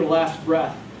take their last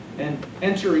breath and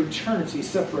enter eternity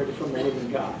separated from the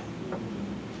living God.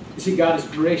 You see, God is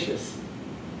gracious,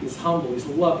 He's humble, He's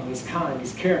loving, He's kind,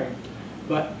 He's caring,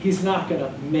 but He's not going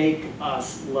to make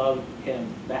us love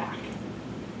Him back.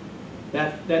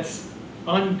 That's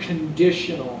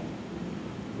unconditional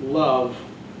love,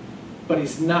 but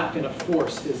He's not going to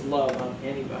force His love on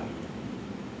anybody.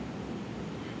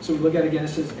 So we look at it again. It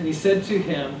says, and he said to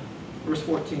him, verse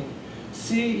 14,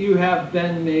 see, you have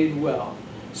been made well.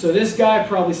 So this guy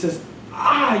probably says,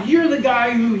 ah, you're the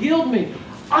guy who healed me.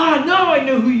 Ah, now I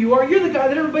know who you are. You're the guy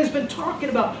that everybody's been talking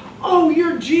about. Oh,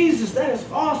 you're Jesus. That is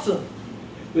awesome.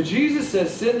 But Jesus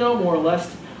says, sin no more,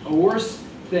 lest a worse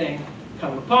thing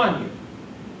come upon you.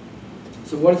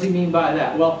 So what does he mean by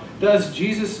that? Well, does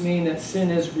Jesus mean that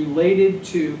sin is related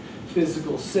to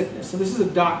physical sickness? So this is a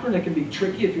doctrine that can be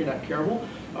tricky if you're not careful.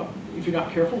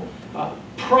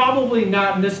 Probably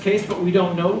not in this case, but we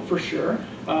don't know for sure.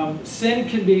 Sin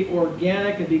can be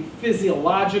organic, can be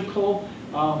physiological.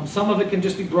 Some of it can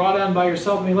just be brought on by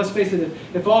yourself. I mean, let's face it,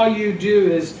 if all you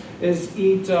do is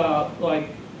eat like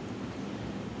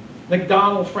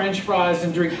McDonald's French fries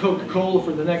and drink Coca-Cola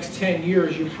for the next 10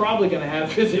 years, you're probably going to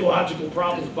have physiological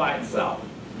problems by itself.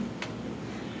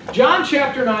 John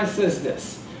chapter 9 says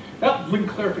this. One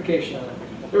clarification on it.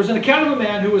 There was an account of a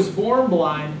man who was born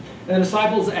blind, and the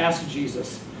disciples asked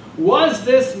Jesus, was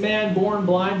this man born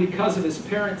blind because of his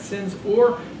parents' sins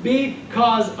or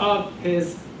because of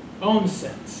his own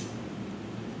sins?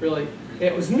 Really,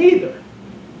 it was neither.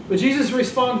 But Jesus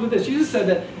responds with this. Jesus said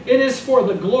that it is for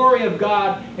the glory of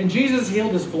God, and Jesus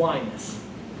healed his blindness.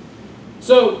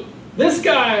 So this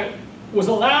guy was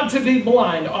allowed to be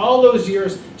blind all those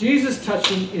years. Jesus touched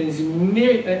him,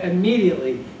 and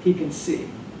immediately he can see.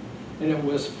 And it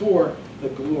was for the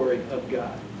glory of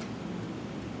God.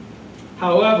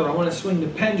 However, I want to swing the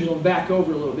pendulum back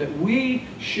over a little bit. We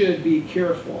should be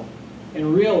careful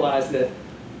and realize that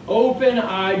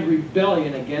open-eyed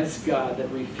rebellion against God that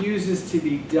refuses to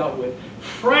be dealt with,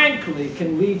 frankly,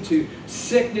 can lead to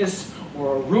sickness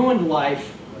or a ruined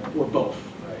life or both.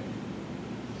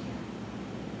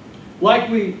 Like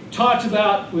we talked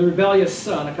about with the rebellious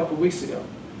son a couple of weeks ago,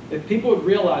 if people would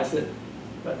realize that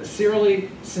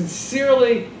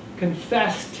sincerely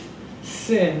confessed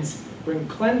sins bring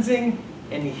cleansing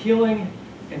and healing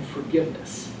and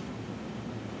forgiveness.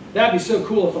 That'd be so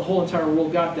cool if the whole entire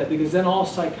world got that, because then all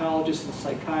psychologists and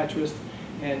psychiatrists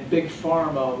and big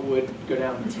pharma would go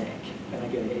down the tank. Can I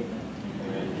get an amen?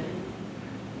 Amen.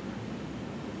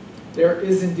 There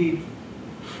is indeed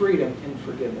freedom in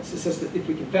forgiveness. It says that if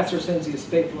we confess our sins, he is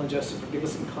faithful and just to forgive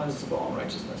us and cleanse us of all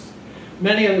unrighteousness.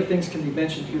 Many other things can be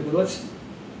mentioned here, but let's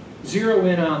zero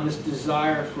in on this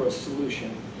desire for a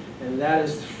solution, and that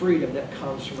is the freedom that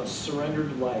comes from a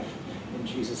surrendered life in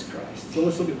Jesus Christ. So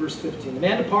let's look at verse 15. The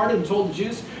man departed and told the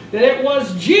Jews that it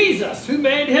was Jesus who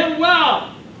made him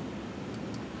well.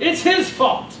 It's his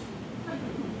fault.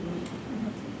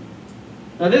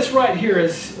 Now this right here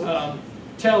is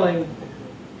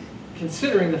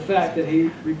considering the fact that he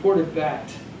reported back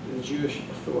to the Jewish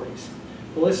authorities.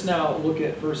 Well, let's now look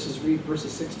at read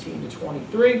verses 16 to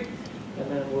 23,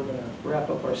 and then we're going to wrap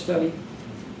up our study.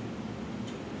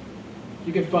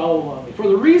 You can follow along me. For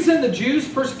the reason the Jews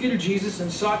persecuted Jesus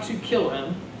and sought to kill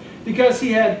him, because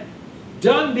he had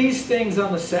done these things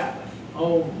on the Sabbath.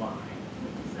 Oh my.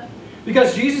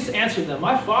 Because Jesus answered them,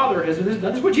 my Father has done.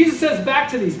 This is what Jesus says back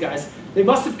to these guys. They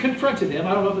must have confronted him.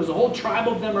 I don't know if there's a whole tribe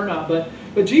of them or not, but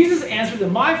Jesus answered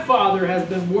them, my Father has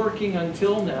been working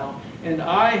until now, and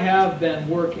I have been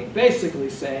working. Basically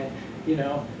saying, you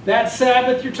know, that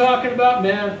Sabbath you're talking about,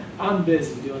 man, I'm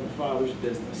busy doing the Father's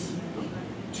business.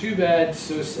 Too bad,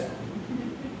 so sad.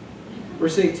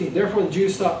 Verse 18, therefore the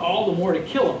Jews sought all the more to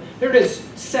kill him. There it is,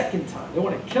 second time. They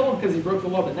want to kill him because he broke the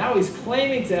law, but now he's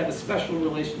claiming to have a special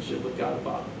relationship with God the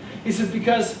Father. He says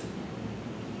because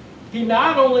he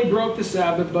not only broke the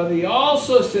Sabbath, but he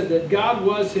also said that God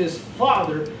was his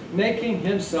Father, making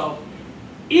himself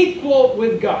equal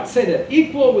with God. Say that,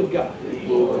 equal with God.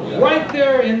 Equal with God. Right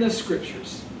there in the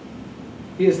Scriptures.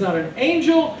 He is not an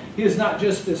angel. He is not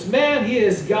just this man. He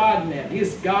is God-man. He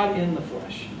is God in the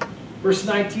flesh. Verse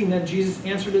 19, then Jesus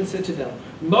answered and said to them,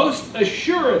 most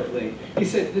assuredly, he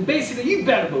said, basically, you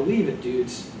better believe it,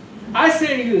 dudes. I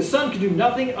say to you, the Son can do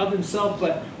nothing of himself,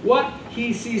 but what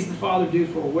he sees the Father do,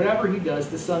 for whatever he does,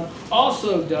 the Son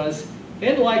also does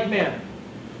in like manner.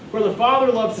 For the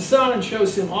Father loves the Son and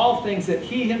shows him all things that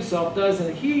he himself does,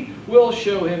 and he will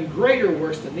show him greater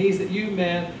works than these, that you,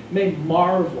 man, may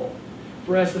marvel.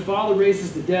 For as the Father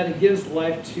raises the dead and gives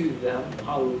life to them,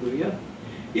 hallelujah,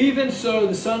 even so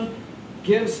the Son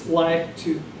gives life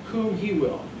to whom he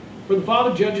will. For the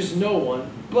Father judges no one,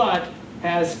 but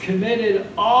has committed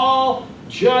all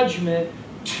judgment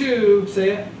to,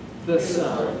 say it, the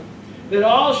Son. That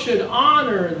all should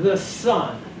honor the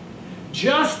Son,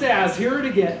 just as, here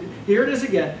it is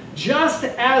again, just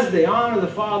as they honor the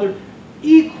Father,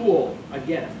 equal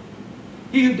again.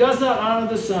 He who does not honor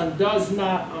the Son does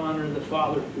not honor the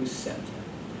Father who sent him.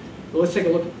 But let's take a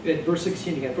look at verse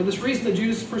 16 again. For this reason the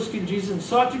Jews persecuted Jesus and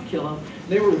sought to kill him.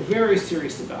 They were very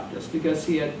serious about this because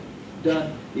he had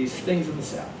done these things in the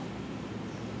Sabbath.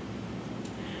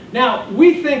 Now,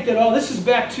 we think that, oh, this is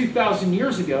back 2,000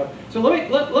 years ago. So let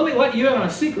me let you in on a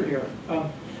secret here.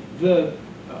 The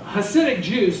Hasidic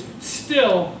Jews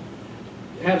still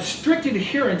have strict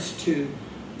adherence to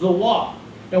the law.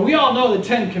 Now, we all know the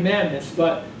 10 Commandments,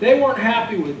 but they weren't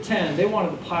happy with 10. They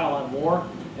wanted to pile on more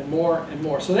and more and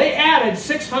more. So they added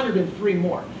 603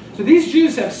 more. So these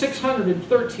Jews have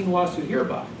 613 laws to adhere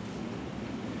by.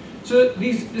 So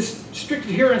this strict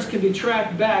adherence can be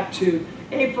tracked back to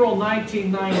April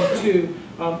 1992.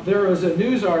 There was a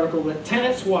news article that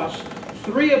tenants watched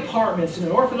 3 apartments in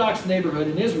an Orthodox neighborhood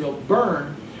in Israel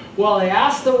burn while they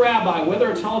asked the rabbi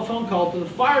whether a telephone call to the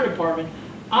fire department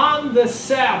on the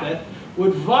Sabbath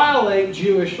would violate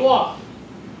Jewish law.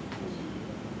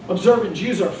 Observant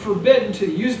Jews are forbidden to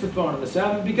use the phone on the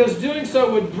Sabbath because doing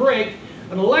so would break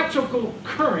an electrical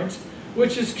current,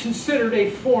 which is considered a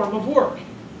form of work.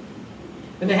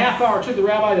 And the half hour it took the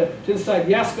rabbi to decide,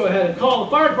 yes, go ahead and call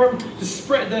the fire department to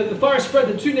spread. The fire spread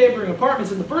the 2 neighboring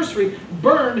apartments, and the first 3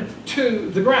 burned to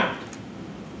the ground.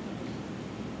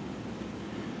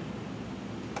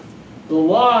 The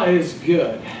law is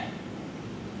good,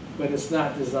 but it's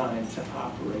not designed to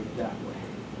operate that way.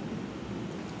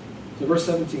 So verse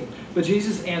 17, but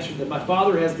Jesus answered them, my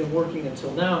Father has been working until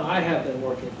now, and I have been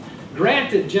working.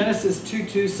 Granted, Genesis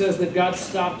 2:2 says that God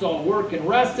stopped all work and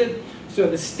rested. So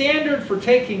the standard for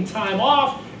taking time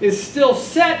off is still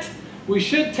set. We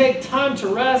should take time to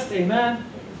rest. Amen.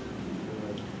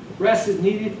 Rest is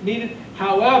needed.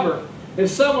 However, if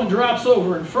someone drops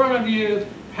over in front of you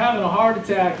having a heart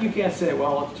attack, you can't say,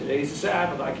 well, if today's the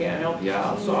Sabbath, I can't help you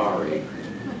out. Sorry.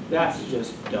 That's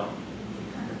just dumb.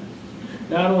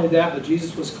 Not only that, but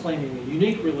Jesus was claiming a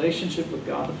unique relationship with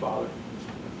God the Father.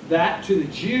 That to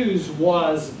the Jews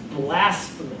was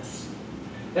blasphemous.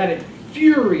 That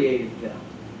infuriated them.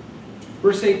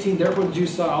 Verse 18, therefore the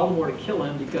Jews sought all the more to kill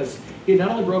him because he had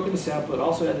not only broken the Sabbath, but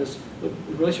also had this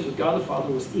relationship with God the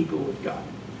Father was equal with God.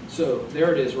 So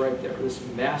there it is right there, this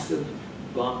massive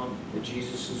bomb that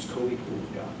Jesus is co-equal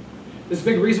with God. This is a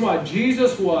big reason why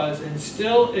Jesus was and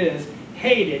still is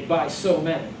hated by so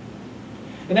many.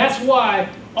 And that's why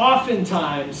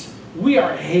oftentimes we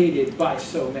are hated by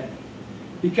so many.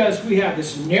 Because we have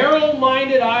this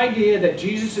narrow-minded idea that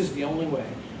Jesus is the only way.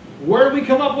 Where do we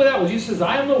come up with that? Well, Jesus says,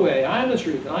 I am the way, I am the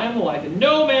truth, and I am the life, and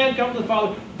no man comes to the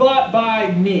Father but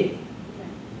by me.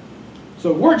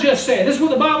 So we're just saying, this is what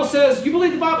the Bible says. You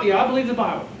believe the Bible? Yeah, I believe the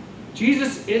Bible.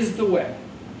 Jesus is the way.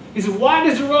 He said, wide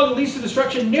is the road that leads to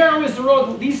destruction, narrow is the road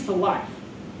that leads to life.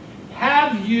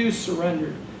 Have you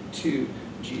surrendered to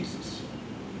Jesus?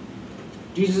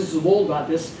 Jesus is bold about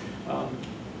this.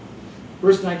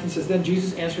 Verse 19 says, then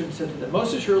Jesus answered and said to them,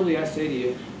 most assuredly I say to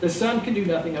you, the Son can do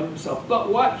nothing of himself,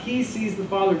 but what he sees the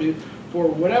Father do, for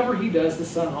whatever he does, the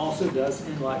Son also does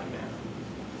in like manner.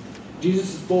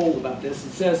 Jesus is bold about this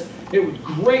and says it with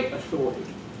great authority.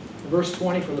 In verse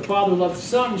 20, for the Father loves the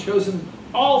Son and shows him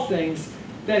all things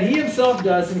that he himself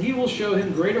does, and he will show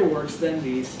him greater works than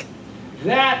these,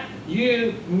 that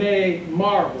you may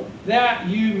marvel, that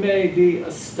you may be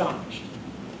astonished.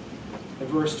 In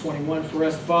verse 21, for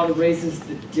as the Father raises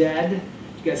the dead,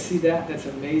 you guys see that? That's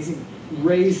amazing. He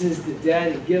raises the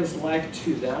dead, he gives life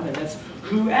to them, and that's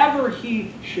whoever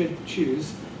he should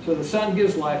choose. So the Son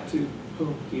gives life to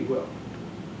whom he will.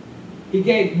 He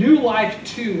gave new life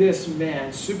to this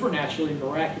man, supernaturally,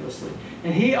 miraculously,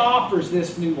 and he offers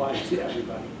this new life to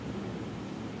everybody.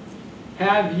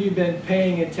 Have you been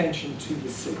paying attention to the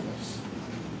signals?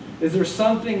 Is there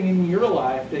something in your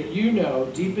life that you know,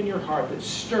 deep in your heart, that's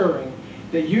stirring,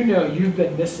 that you know you've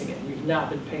been missing it, you've not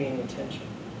been paying attention?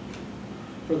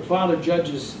 For the Father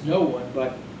judges no one,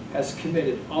 but has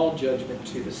committed all judgment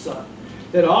to the Son,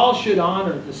 that all should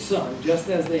honor the Son, just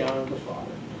as they honor the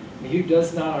Father. And he who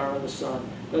does not honor the Son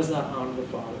does not honor the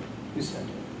Father who sent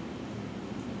him.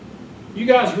 You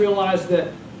guys realize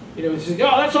that, you says,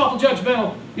 oh, that's awful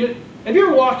judgmental. Have you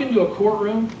ever walked into a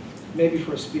courtroom, maybe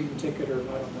for a speeding ticket, or I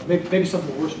don't know, maybe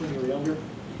something worse when you were younger?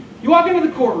 You walk into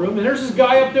the courtroom, and there's this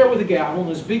guy up there with a gavel,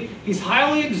 and he's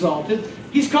highly exalted.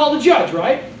 He's called a judge,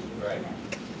 right? Right.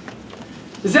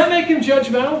 Does that make him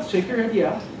judgmental? Shake your head,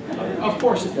 yeah. Of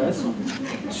course it does.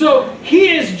 So he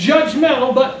is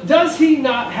judgmental, but does he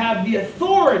not have the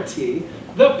authority,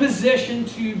 the position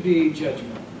to be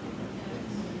judgmental?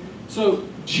 So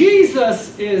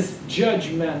Jesus is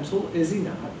judgmental, is he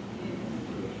not?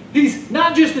 He's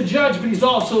not just the judge, but he's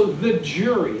also the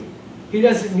jury. He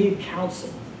doesn't need counsel.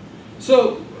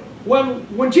 So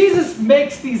when Jesus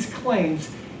makes these claims,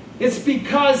 It's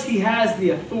because he has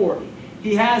the authority.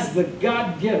 He has the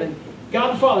God-given,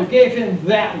 God the Father gave him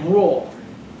that role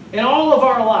in all of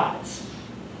our lives.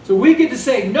 So we get to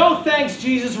say, no thanks,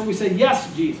 Jesus, or we say,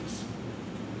 yes, Jesus.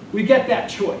 We get that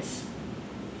choice.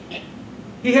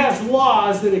 He has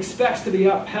laws that expects to be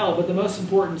upheld, but the most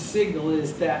important signal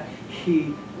is that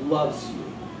he loves you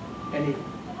and he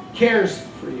cares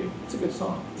for you. It's a good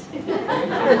song.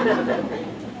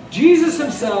 Jesus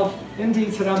himself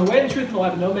indeed said, "On the way to the truth and the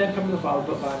life, no man come to the Father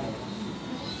but by me."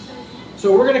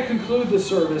 So we're going to conclude the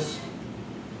service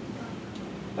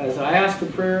as I ask the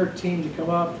prayer team to come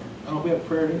up. I don't know if we have a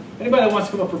prayer team. Anybody that wants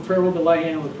to come up for prayer, we'll be light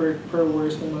hand with prayer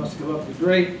warriors. If anyone wants to come up, it'd be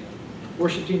great.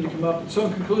 Worship team to come up. And so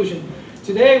in conclusion,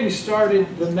 today we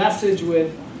started the message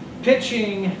with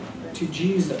pitching to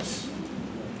Jesus.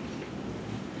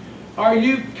 Are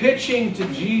you pitching to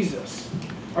Jesus?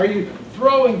 Are you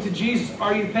throwing to Jesus?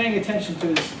 Are you paying attention to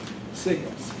his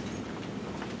signals?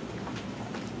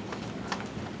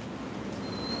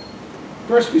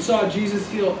 First we saw Jesus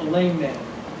heal a lame man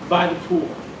by the pool.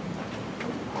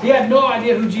 He had no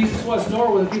idea who Jesus was,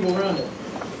 nor were the people around him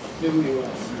knew who he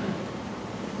was.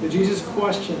 But Jesus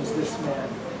questions this man.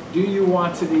 Do you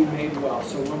want to be made well?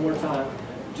 So one more time.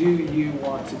 Do you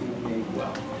want to be made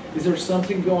well? Is there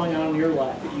something going on in your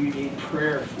life that you need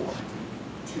prayer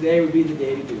for? Today would be the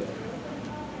day to do it.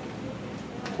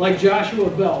 Like Joshua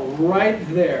Bell, right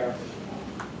there,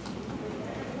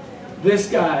 this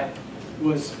guy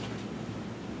was,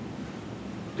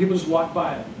 people just walked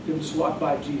by him. People just walked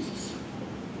by Jesus.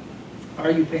 Are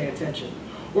you paying attention?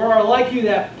 Or are like you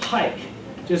that pike,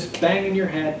 just banging your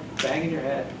head,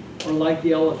 or like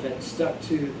the elephant stuck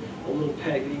to a little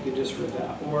peg that you could just rip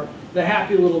out, or the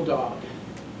happy little dog.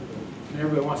 And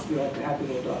everybody wants to be like the happy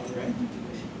little dog, right?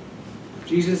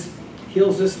 Jesus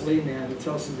heals this lame man and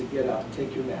tells him to get up,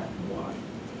 take your mat, and walk.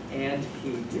 And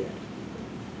he did.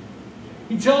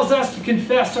 He tells us to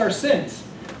confess our sins.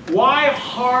 Why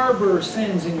harbor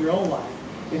sins in your own life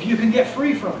if you can get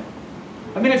free from it?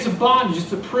 I mean, it's a bondage,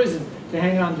 it's a prison to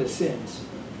hang on to sins.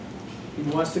 He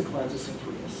wants to cleanse us and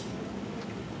free us.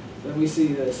 Then we see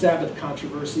the Sabbath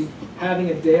controversy.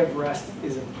 Having a day of rest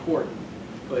is important,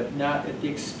 but not at the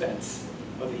expense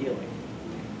of healing.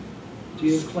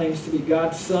 Jesus claims to be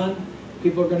God's Son.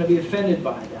 People are going to be offended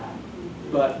by that.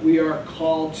 But we are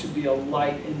called to be a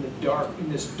light in the dark,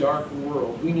 in this dark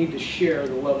world. We need to share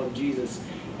the love of Jesus.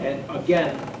 And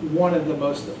again, one of the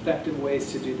most effective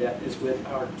ways to do that is with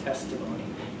our testimony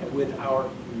and with our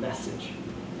message.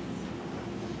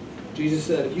 Jesus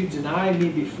said, if you deny me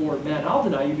before men, I'll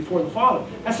deny you before the Father.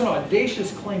 That's an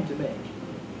audacious claim to make.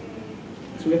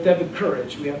 So we have to have the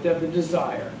courage, we have to have the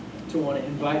desire to want to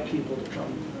invite people to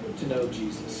come to know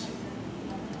Jesus.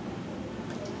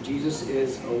 Jesus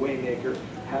is a waymaker.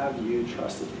 Have you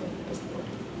trusted him as Lord?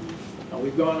 Now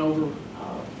we've gone over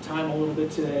time a little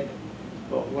bit today,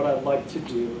 but what I'd like to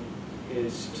do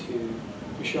is to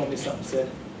show me something, Sid.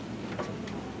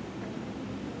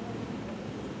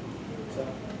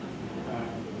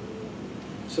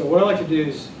 So what I'd like to do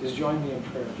is join me in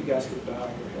prayer. If you guys could bow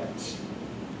your heads.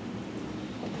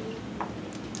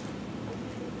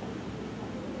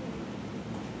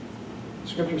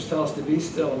 Scriptures tell us to be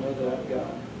still and know that I'm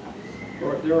God.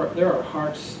 Lord, there are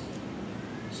hearts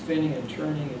spinning and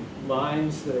turning and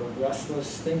minds that are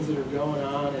restless, things that are going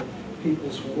on in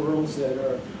people's worlds that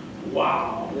are,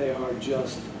 wow, they are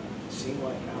just seem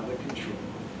like out of control.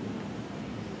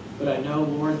 But I know,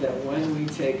 Lord, that when we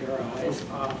take our eyes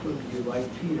off of you like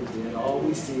Peter did, all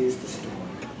we see is the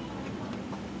storm.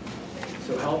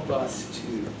 So help us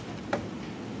to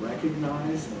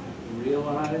recognize and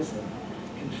realize and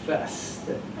confess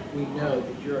that we know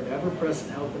that you're an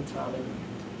ever-present help in time of need.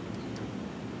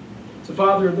 So,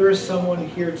 Father, if there is someone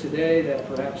here today that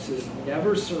perhaps has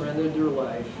never surrendered their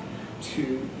life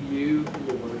to you,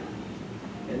 Lord,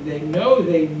 and they know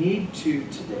they need to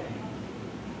today.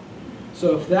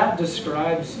 So if that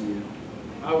describes you,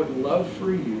 I would love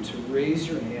for you to raise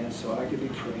your hand so I could be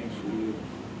praying for you.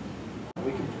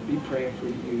 We can be praying for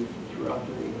you throughout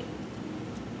the week.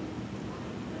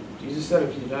 Jesus said,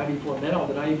 if you deny me before men, I'll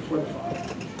deny you before the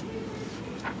Father.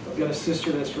 I've got a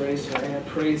sister that's raised her hand.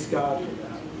 Praise God for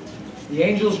that. The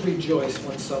angels rejoice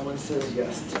when someone says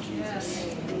yes to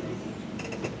Jesus.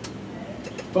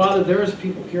 Father, there's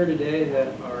people here today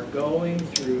that are going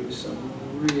through some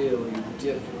really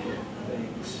difficult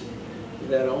things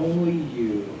that only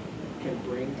you can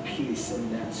bring peace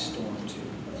in that storm to.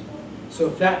 So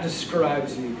if that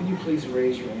describes you, can you please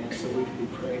raise your hand so we can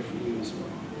be praying for you as well?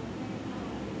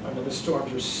 I know the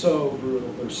storms are so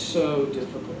brutal, they're so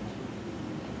difficult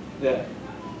that,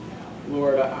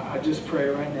 Lord, I just pray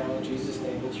right now in Jesus'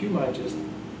 name that you might just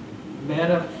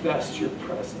manifest your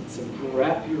presence and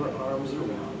wrap your arms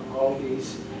around all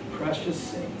these precious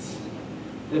saints.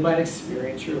 They might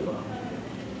experience your love,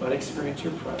 might experience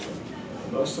your presence,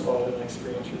 and most of all, they might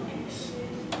experience your peace.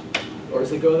 Or as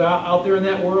they go out there in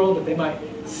that world, that they might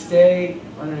stay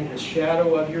underneath the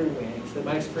shadow of your wings. They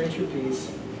might experience your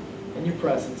peace and your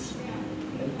presence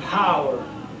and power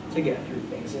to get through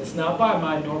things. And it's not by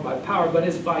might nor by power, but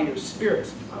it's by your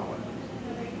Spirit's power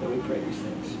that we pray these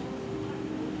things.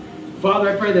 Father,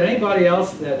 I pray that anybody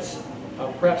else that's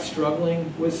perhaps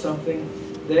struggling with something,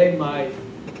 they might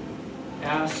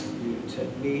ask you to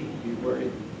meet you where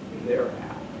they're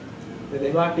at. That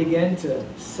they might begin to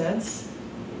sense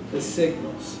the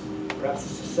signals. Perhaps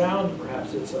it's a sound,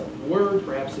 perhaps it's a word,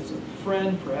 perhaps it's a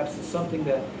friend, perhaps it's something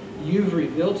that you've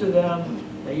revealed to them,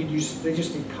 and they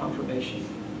just need confirmation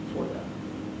for that.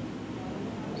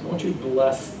 So I want you to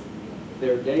bless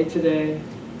their day today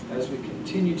as we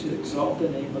continue to exalt the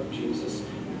name of Jesus,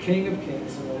 the King of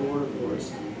Kings and the Lord of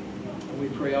Lords. And we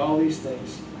pray all these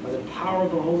things by the power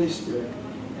of the Holy Spirit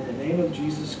in the name of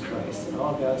Jesus Christ and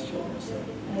all God's children say.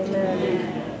 Amen.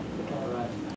 Amen.